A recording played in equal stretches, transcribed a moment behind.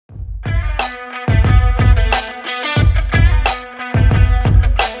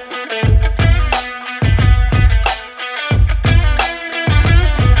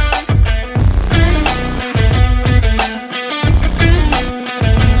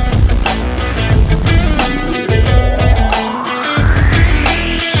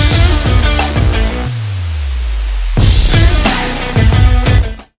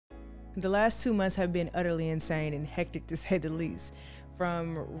last 2 months have been utterly insane and hectic to say the least.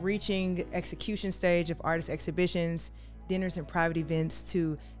 From reaching execution stage of artist exhibitions, dinners and private events,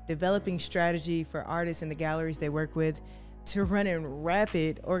 to developing strategy for artists in the galleries they work with, to running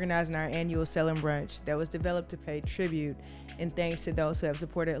rapid organizing our annual selling brunch that was developed to pay tribute and thanks to those who have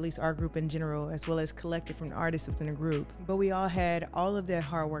supported Alise Art Group in general, as well as collected from the artists within the group. But we all had all of that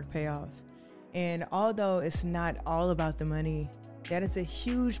hard work pay off. And although it's not all about the money, that is a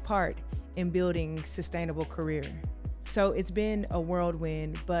huge part in building sustainable career. So it's been a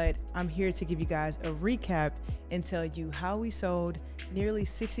whirlwind, but I'm here to give you guys a recap and tell you how we sold nearly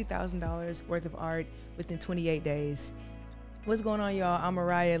 $60,000 worth of art within 28 days. What's going on, y'all? I'm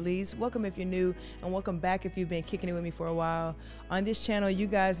Moriah Alise. Welcome if you're new, and welcome back if you've been kicking it with me for a while. On this channel, you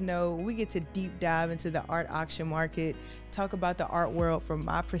guys know we get to deep dive into the art auction market, talk about the art world from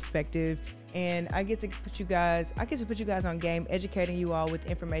my perspective, and I get to put you guys on game, educating you all with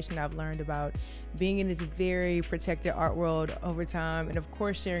information I've learned about being in this very protected art world over time, and of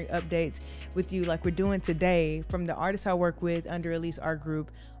course sharing updates with you like we're doing today from the artists I work with under Alise Art Group.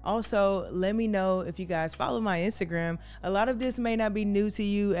 Also, let me know if you guys follow my Instagram. A lot of this may not be new to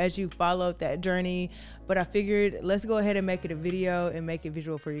you as you followed that journey, but I figured let's go ahead and make it a video and make it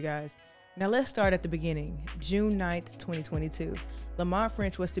visual for you guys. Now let's start at the beginning. June 9th, 2022. Lamont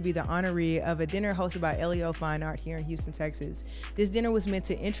French was to be the honoree of a dinner hosted by LEO Fine Art here in Houston, Texas. This dinner was meant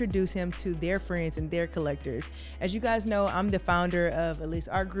to introduce him to their friends and their collectors. As you guys know, I'm the founder of Alise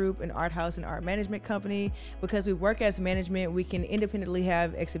Art Group, an art house and art management company. Because we work as management, we can independently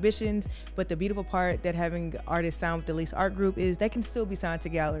have exhibitions, but the beautiful part that having artists sign with the Alise Art Group is they can still be signed to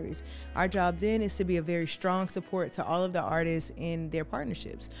galleries. Our job then is to be a very strong support to all of the artists in their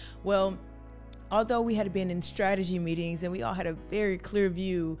partnerships. Well, although we had been in strategy meetings and we all had a very clear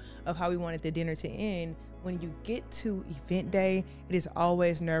view of how we wanted the dinner to end, when you get to event day, it is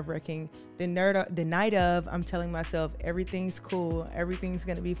always nerve-wracking. The night of, I'm telling myself, everything's cool, everything's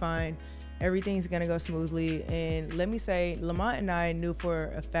gonna be fine, everything's gonna go smoothly. And let me say, Lamont and I knew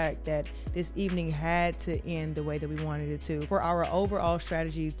for a fact that this evening had to end the way that we wanted it to, for our overall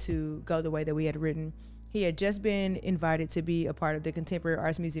strategy to go the way that we had written. He had just been invited to be a part of the Contemporary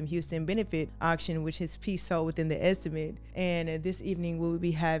Arts Museum Houston benefit auction, which his piece sold within the estimate. And this evening we will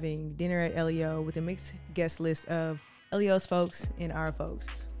be having dinner at LEO with a mixed guest list of LEO's folks and our folks.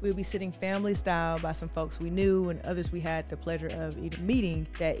 We'll be sitting family style by some folks we knew and others we had the pleasure of meeting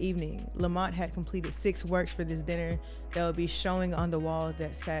that evening. Lamont had completed 6 works for this dinner that will be showing on the walls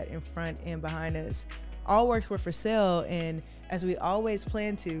that sat in front and behind us. All works were for sale, and as we always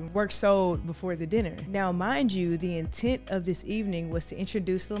planned to, work sold before the dinner. Now, mind you, the intent of this evening was to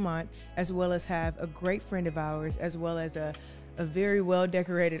introduce Lamont, as well as have a great friend of ours, as well as a very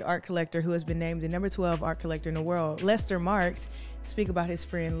well-decorated art collector who has been named the number 12 art collector in the world, Lester Marks, speak about his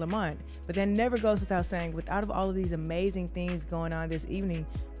friend Lamont. But that never goes without saying, without all of these amazing things going on this evening,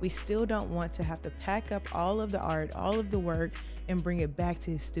 we still don't want to have to pack up all of the art, all of the work, and bring it back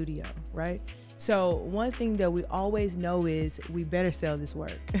to his studio, right? So one thing that we always know is we better sell this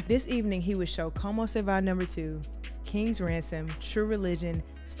work. This evening, he would show Como Se Va No. 2, King's Ransom, True Religion,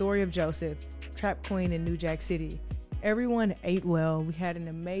 Story of Joseph, Trap Queen in New Jack City. Everyone ate well. We had an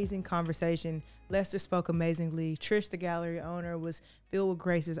amazing conversation. Lester spoke amazingly. Trish, the gallery owner, was filled with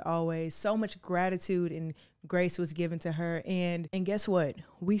grace as always. So much gratitude and grace was given to her. And guess what?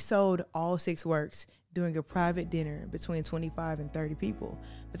 We sold all 6 works during a private dinner between 25 and 30 people.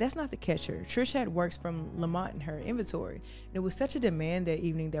 But that's not the catcher. Trish had works from Lamont in her inventory. And it was such a demand that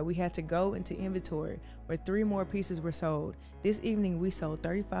evening that we had to go into inventory where 3 more pieces were sold. This evening, we sold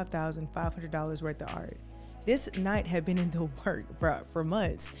 $35,500 worth of art. This night had been in the work for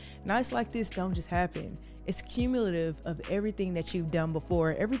months. Nights like this don't just happen. It's cumulative of everything that you've done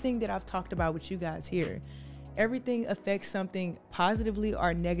before, everything that I've talked about with you guys here. Everything affects something positively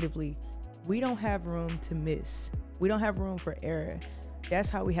or negatively. We don't have room to miss. We don't have room for error.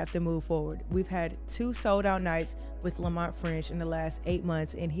 That's how we have to move forward. We've had 2 sold out nights with Lamont French in the last 8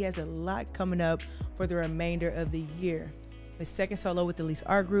 months, and he has a lot coming up for the remainder of the year. His second solo with the Alise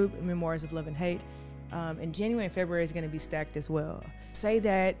Art Group, Memoirs of Love and Hate. And January and February is going to be stacked as well. Say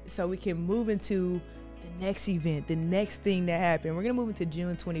that so we can move into the next event, the next thing that happened. We're going to move into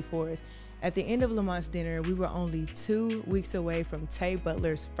June 24th. At the end of Lamont's dinner, we were only 2 weeks away from Tay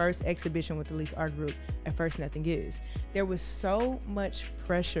Butler's first exhibition with the Alise Art Group at First Nothing Is. There was so much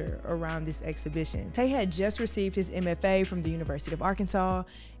pressure around this exhibition. Tay had just received his MFA from the University of Arkansas,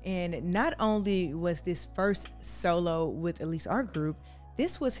 and not only was this first solo with Alise Art Group,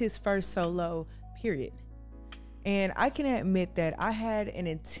 this was his first solo, period. And I can admit that I had an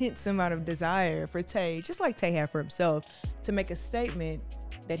intense amount of desire for Tay, just like Tay had for himself, to make a statement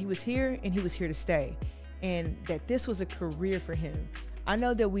that he was here and he was here to stay, and that this was a career for him. I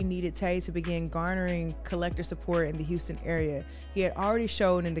know that we needed Tay to begin garnering collector support in the Houston area. He had already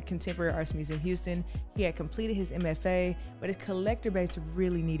shown in the Contemporary Arts Museum Houston. He had completed his MFA, but his collector base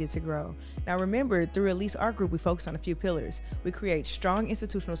really needed to grow. Now remember, through Alise Art Group, we focus on a few pillars. We create strong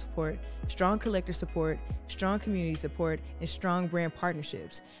institutional support, strong collector support, strong community support, and strong brand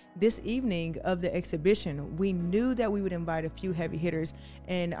partnerships. This evening of the exhibition, we knew that we would invite a few heavy hitters,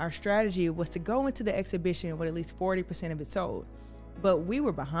 and our strategy was to go into the exhibition with at least 40% of it sold. But we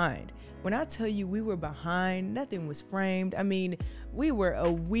were behind. When I tell you we were behind, nothing was framed. I mean, we were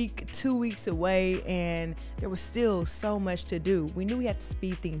a week, 2 weeks away, and there was still so much to do. We knew we had to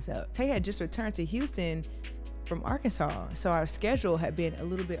speed things up. Tay had just returned to Houston from Arkansas, so our schedule had been a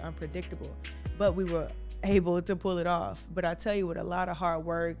little bit unpredictable, but we were able to pull it off. But I tell you, with a lot of hard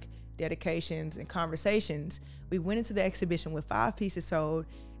work, dedications, and conversations, we went into the exhibition with 5 pieces sold.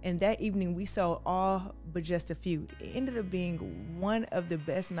 And that evening we sold all but just a few. It ended up being one of the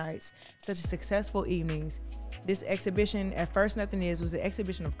best nights, such a successful evenings. This exhibition, At First Nothing Is, was an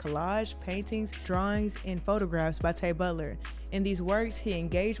exhibition of collage, paintings, drawings, and photographs by Tay Butler. In these works, he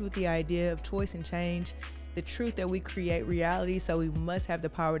engaged with the idea of choice and change, the truth that we create reality, so we must have the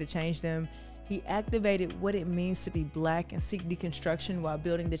power to change them. He activated what it means to be Black and seek deconstruction while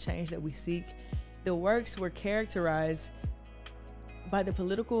building the change that we seek. The works were characterized by the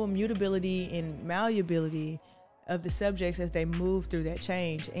political mutability and malleability of the subjects as they move through that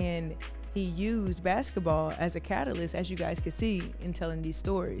change. And he used basketball as a catalyst, as you guys could see in telling these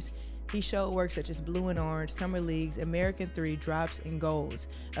stories. He showed works such as Blue and Orange, Summer Leagues, American 3, Drops, and Goals,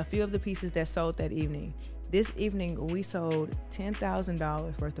 a few of the pieces that sold that evening. This evening, we sold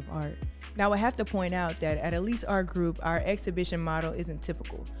 $10,000 worth of art. Now, I have to point out that at Alise Art Group, our exhibition model isn't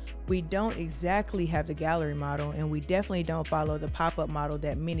typical. We don't exactly have the gallery model, and we definitely don't follow the pop-up model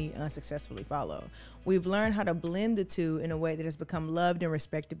that many unsuccessfully follow. We've learned how to blend the two in a way that has become loved and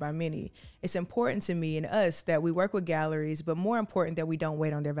respected by many. It's important to me and us that we work with galleries, but more important that we don't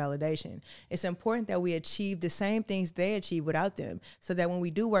wait on their validation. It's important that we achieve the same things they achieve without them, so that when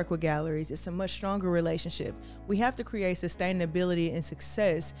we do work with galleries, it's a much stronger relationship. We have to create sustainability and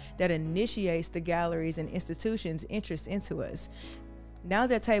success that initiates the galleries and institutions' interest into us. Now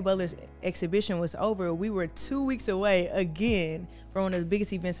that Tay Butler's exhibition was over, we were 2 weeks away again from one of the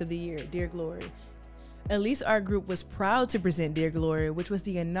biggest events of the year, Dear Glory. Alise Art Group was proud to present Dear Glory, which was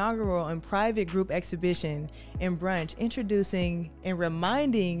the inaugural and private group exhibition and brunch, introducing and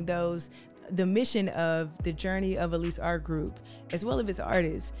reminding those the mission of the journey of Alise Art Group, as well as its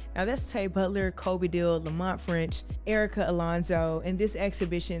artists. Now that's Tay Butler, Kobe Dill, Lamont French, Erica Alonzo. In this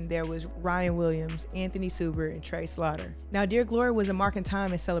exhibition, there was Ryan Williams, Anthony Suber, and Trey Slaughter. Now Dear Glory was a marking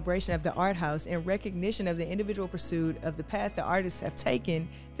time and celebration of the art house in recognition of the individual pursuit of the path the artists have taken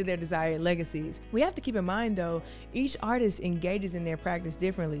to their desired legacies. We have to keep in mind though, each artist engages in their practice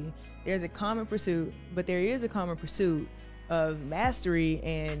differently. There's a common pursuit, but there is a common pursuit of mastery,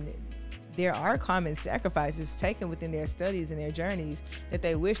 and there are common sacrifices taken within their studies and their journeys that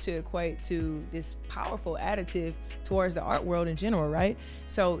they wish to equate to this powerful additive towards the art world in general, right?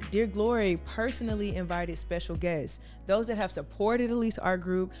 So Dear Glory personally invited special guests, those that have supported Alise Art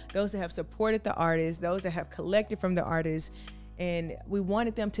Group, those that have supported the artists, those that have collected from the artists, and we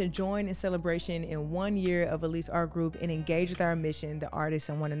wanted them to join in celebration in 1 year of Alise Art Group and engage with our mission, the artists,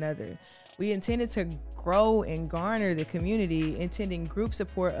 and one another. We intended to grow and garner the community, intending group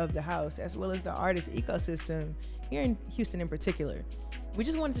support of the house, as well as the artist ecosystem here in Houston in particular. We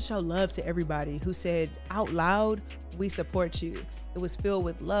just wanted to show love to everybody who said out loud, we support you. It was filled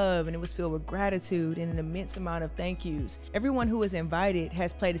with love, and it was filled with gratitude and an immense amount of thank yous. Everyone who was invited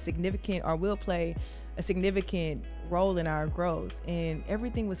has played a significant or will play a significant role in our growth, and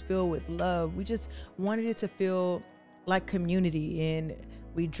everything was filled with love. We just wanted it to feel like community, and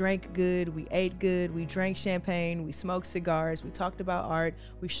we drank good, we ate good, we drank champagne, we smoked cigars, we talked about art,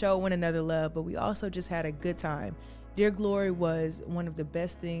 we showed one another love, but we also just had a good time. Dear Glory was one of the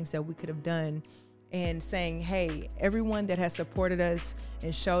best things that we could have done, and saying, hey, everyone that has supported us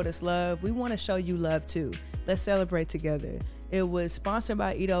and showed us love, we want to show you love too. Let's celebrate together. It was sponsored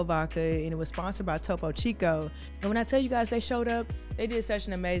by Ito Vodka, and it was sponsored by Topo Chico. And when I tell you guys they showed up, they did such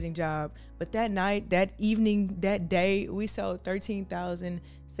an amazing job. But that night, that evening, that day, we sold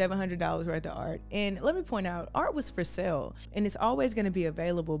 $13,700 worth of art. And let me point out, art was for sale, and it's always going to be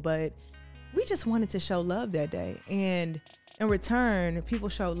available, but we just wanted to show love that day. And in return, people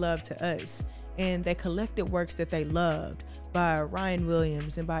showed love to us, and they collected works that they loved by Ryan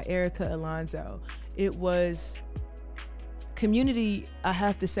Williams and by Erica Alonzo. It was community, I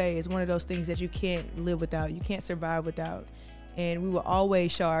have to say, is one of those things that you can't live without, you can't survive without. and we will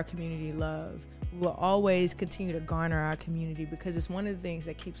always show our community love. We will always continue to garner our community because it's one of the things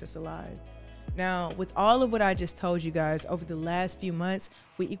that keeps us alive. Now, with all of what I just told you guys, over the last few months,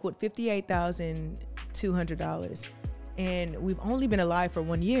 we equaled $58,200. And we've only been alive for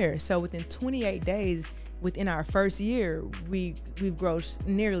 1 year. So within 28 days, within our first year, we've grossed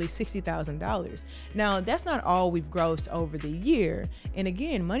nearly $60,000. Now, that's not all we've grossed over the year. And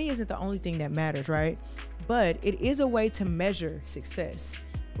again, money isn't the only thing that matters, right? But it is a way to measure success,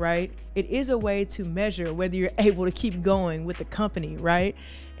 right? It is a way to measure whether you're able to keep going with the company, right?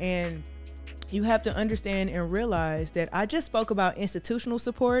 And you have to understand and realize that I just spoke about institutional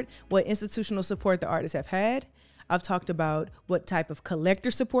support, what institutional support the artists have had. I've talked about what type of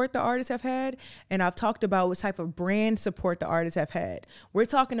collector support the artists have had, and I've talked about what type of brand support the artists have had. We're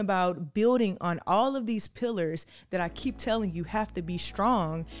talking about building on all of these pillars that I keep telling you have to be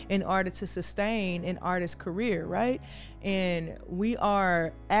strong in order to sustain an artist's career, right? And we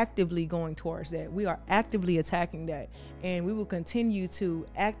are actively going towards that. We are actively attacking that, and we will continue to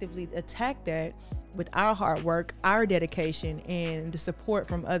actively attack that with our hard work, our dedication, and the support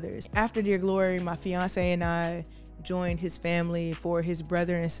from others. After Dear Glory, my fiance and I joined his family for his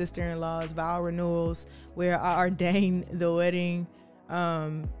brother and sister-in-law's vow renewals, where I ordained the wedding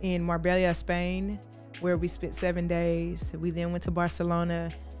in Marbella, Spain, where we spent 7 days. We then went to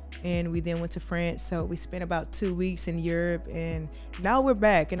Barcelona, and we then went to France. So we spent about 2 weeks in Europe, and now we're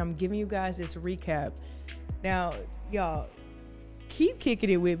back, and I'm giving you guys this recap. Now, y'all, keep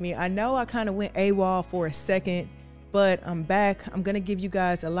kicking it with me. I know I kind of went AWOL for a second, but I'm back. I'm gonna give you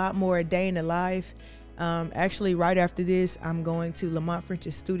guys a lot more a day in the life. Actually, right after this, I'm going to Lamont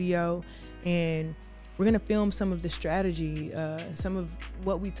French's studio, and we're gonna film some of the strategy, some of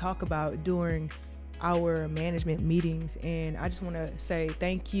what we talk about during our management meetings. And I just want to say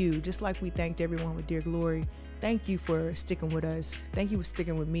thank you, just like we thanked everyone with Dear Glory. Thank you for sticking with us. Thank you for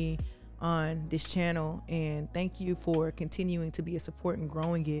sticking with me on this channel, and thank you for continuing to be a support and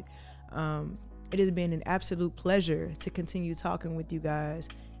growing it. It has been an absolute pleasure to continue talking with you guys,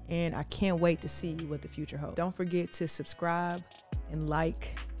 and I can't wait to see what the future holds. Don't forget to subscribe and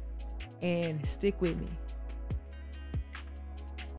like and stick with me.